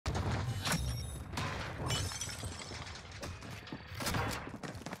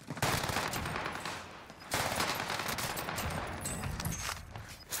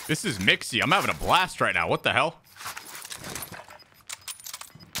This is Mixie. I'm having a blast right now. What the hell?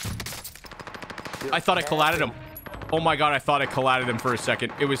 I thought I collided him. Oh my god, I thought I collided him for a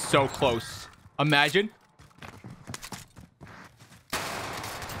second. It was so close. Imagine.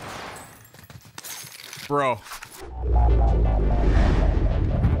 Bro.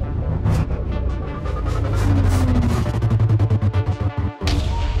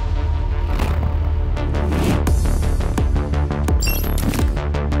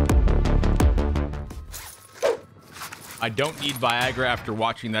 I don't need Viagra after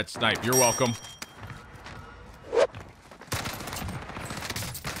watching that snipe. You're welcome.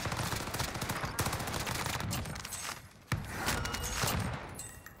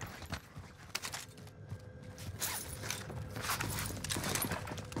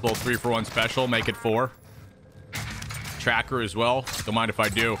 Little 3-for-1 special, make it 4. Tracker as well. Don't mind if I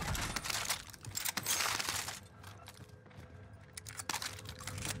do.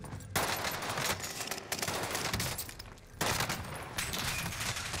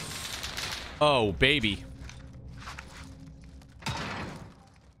 Oh, baby.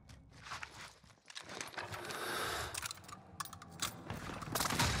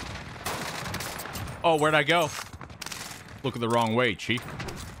 Oh, where'd I go? Looking the wrong way, Chief.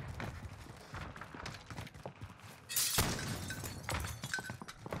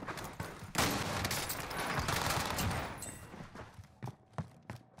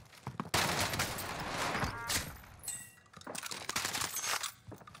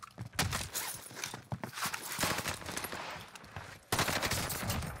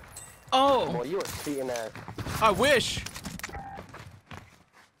 Oh! Well, you were seeing that. I wish.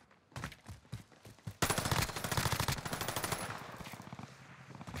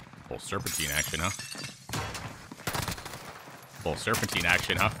 Full serpentine action, huh? Full serpentine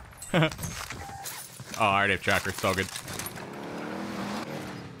action, huh? Oh, I already have tracker. It's all good.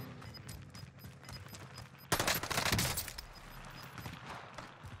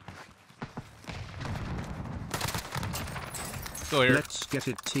 Still here. Let's get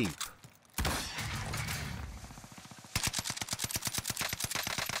it, TeeP.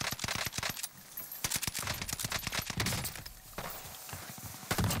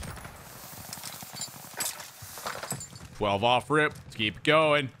 Twelve off rip. Let's keep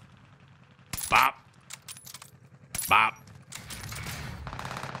going. Bop. Bop.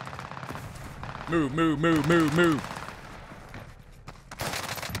 Move, move, move, move, move.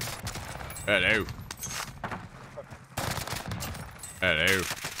 Hello. Hello.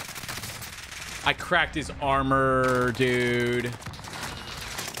 I cracked his armor, dude.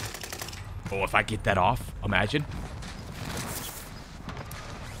 Oh, if I get that off, imagine.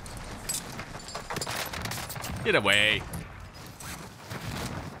 Get away.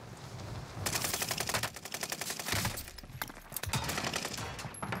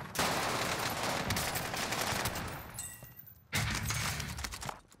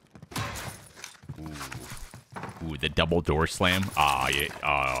 Ooh, the double door slam. Ah, yeah.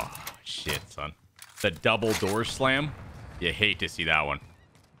 Oh, shit, son. The double door slam. You hate to see that one.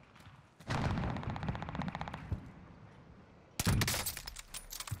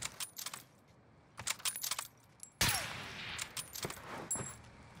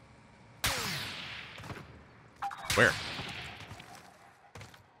 Where?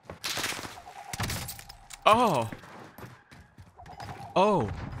 Oh. Oh.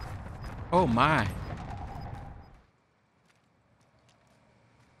 Oh, my.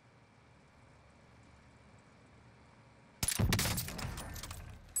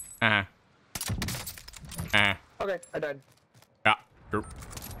 Okay, I died. Yeah. True.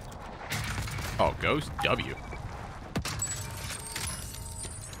 Oh, Ghost W.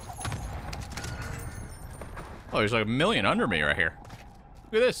 Oh, there's like a million under me right here.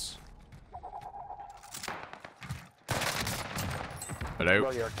 Look at this. Hello?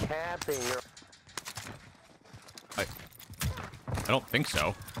 Bro, you're capping. I don't think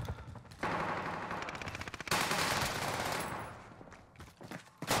so.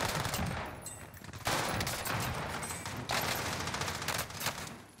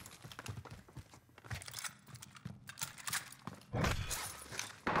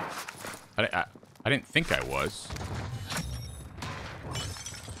 I didn't think I was.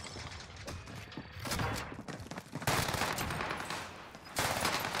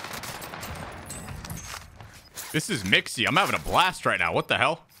 This is Mixie. I'm having a blast right now. What the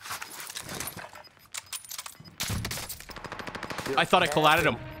hell? I thought I collided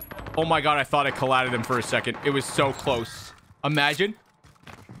him. Oh my god, I thought I collided him for a second. It was so close. Imagine.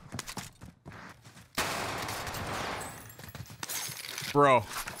 Bro.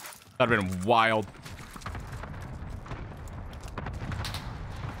 That'd have been wild.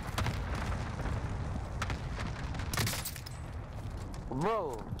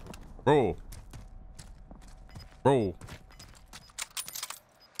 Bro. Bro. Bro.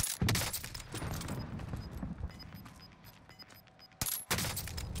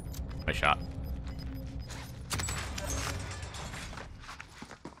 Nice shot.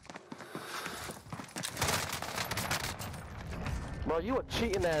 Bro, you a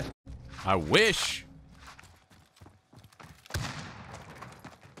cheating ass. I wish.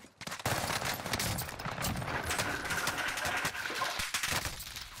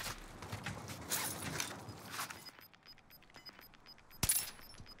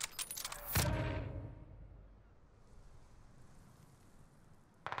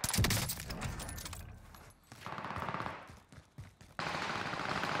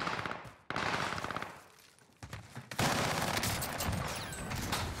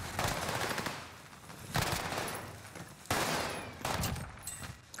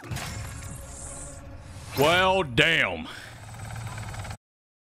 Well, damn.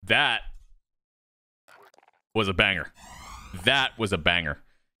 That was a banger. That was a banger.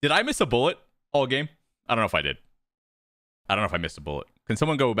 Did I miss a bullet all game? I don't know if I did. I don't know if I missed a bullet. Can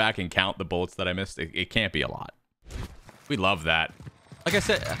someone go back and count the bullets that I missed? It can't be a lot. We love that. Like I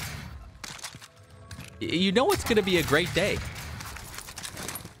said, you know it's going to be a great day.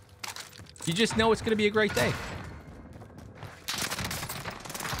 You just know it's going to be a great day.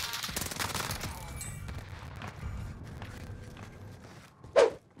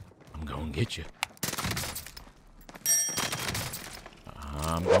 I'm going to get you.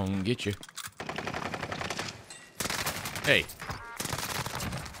 I'm going to get you. Hey.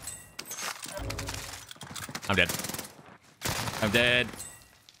 I'm dead. I'm dead.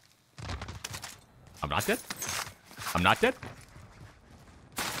 I'm not dead. I'm not dead.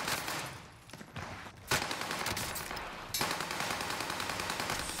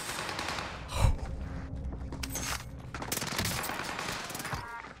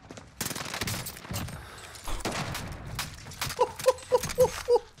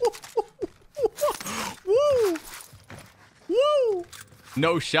 Woo! Woo!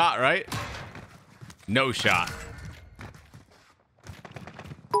 No shot, right? No shot.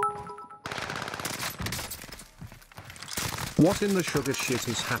 What in the sugar shit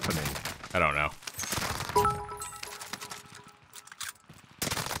is happening? I don't know.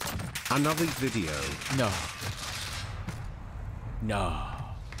 Another video. No. No.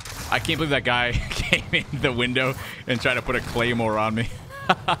 I can't believe that guy came in the window and tried to put a claymore on me.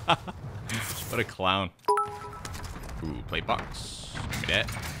 What a clown. Ooh, plate box. Give me that.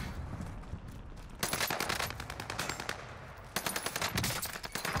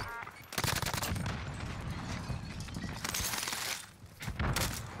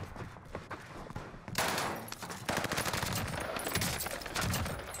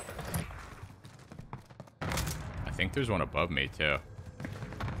 I think there's one above me too.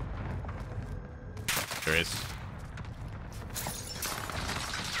 There is.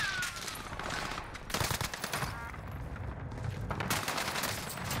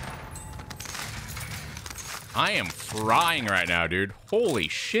 I am frying right now, dude. Holy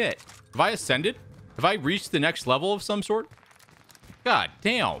shit. Have I ascended? Have I reached the next level of some sort? God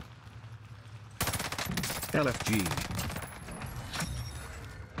damn. LFG.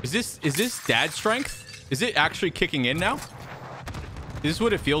 Is this dad strength? Is it actually kicking in now? Is this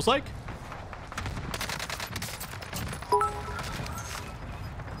what it feels like?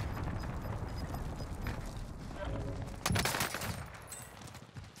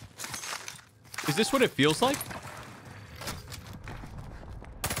 Is this what it feels like?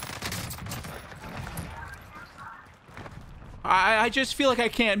 I just feel like I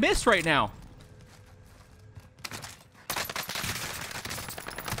can't miss right now.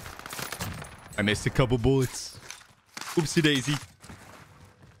 I missed a couple bullets. Oopsie daisy.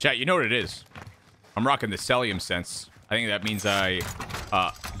 Chat, you know what it is. I'm rocking the Celium sense. I think that means I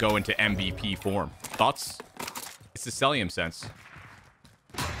go into MVP form. Thoughts? It's the Celium sense.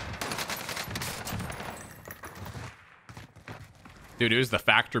 Dude, it was the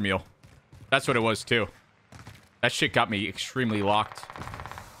factor meal. That's what it was too. That shit got me extremely locked.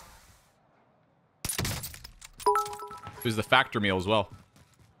 It was the factor meal as well.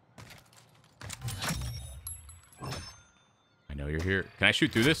 I know you're here. Can I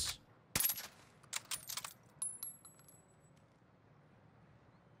shoot through this?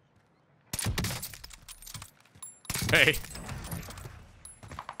 Hey.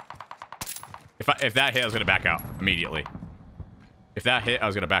 If that hit, I was gonna back out immediately. If that hit, I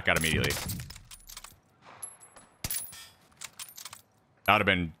was gonna back out immediately. That would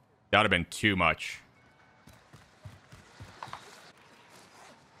have been too much.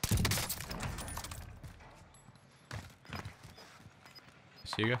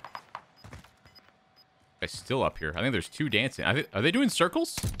 see you guy. Guy's still up here. I think there's two dancing. Are they doing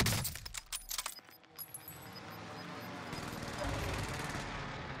circles?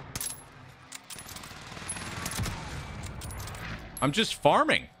 I'm just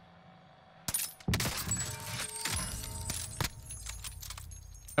farming.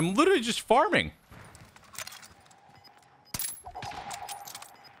 I'm literally just farming.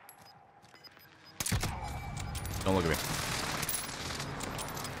 Don't look at me.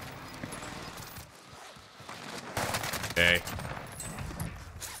 Okay.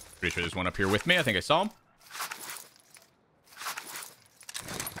 Pretty sure there's one up here with me. I think I saw him.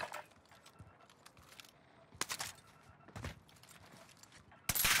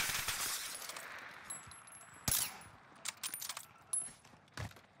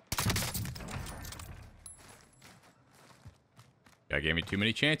 Guy gave me too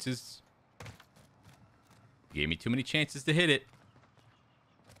many chances. He gave me too many chances to hit it.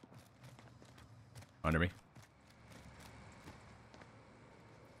 Under me.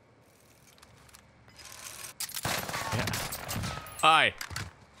 Yeah. Hi.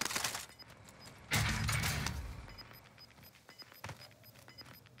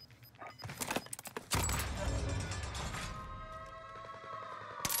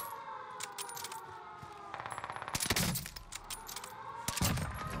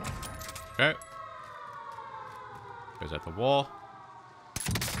 Okay. Goes at the wall.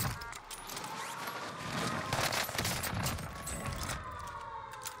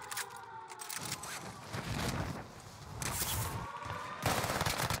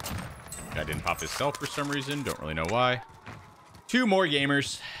 Guy didn't pop his self for some reason. Don't really know why. Two more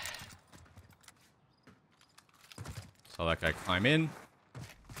gamers. Saw that guy climb in.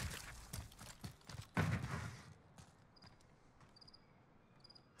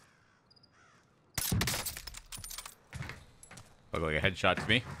 Looked like a headshot to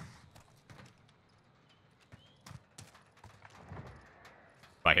me.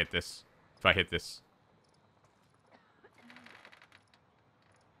 If I hit this. If I hit this.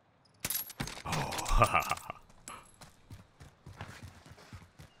 Oh.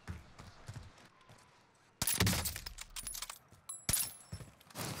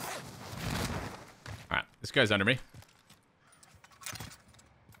 Alright, this guy's under me.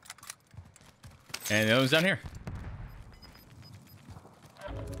 And the other one's down here.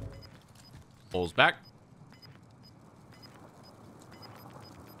 Pulls back.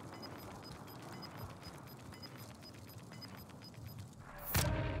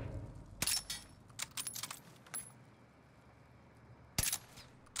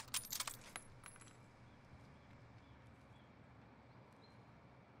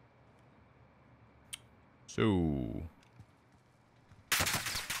 So.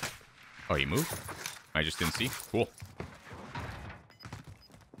 Oh, he moved? I just didn't see. Cool.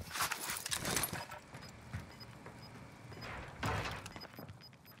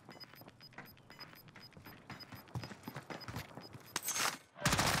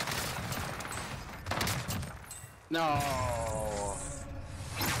 No.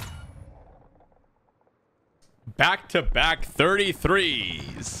 Back-to-back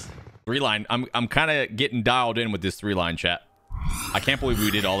 33s. Three-line. I'm kind of getting dialed in with this three-line chat. I can't believe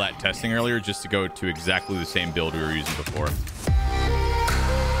we did all that testing earlier just to go to exactly the same build we were using before.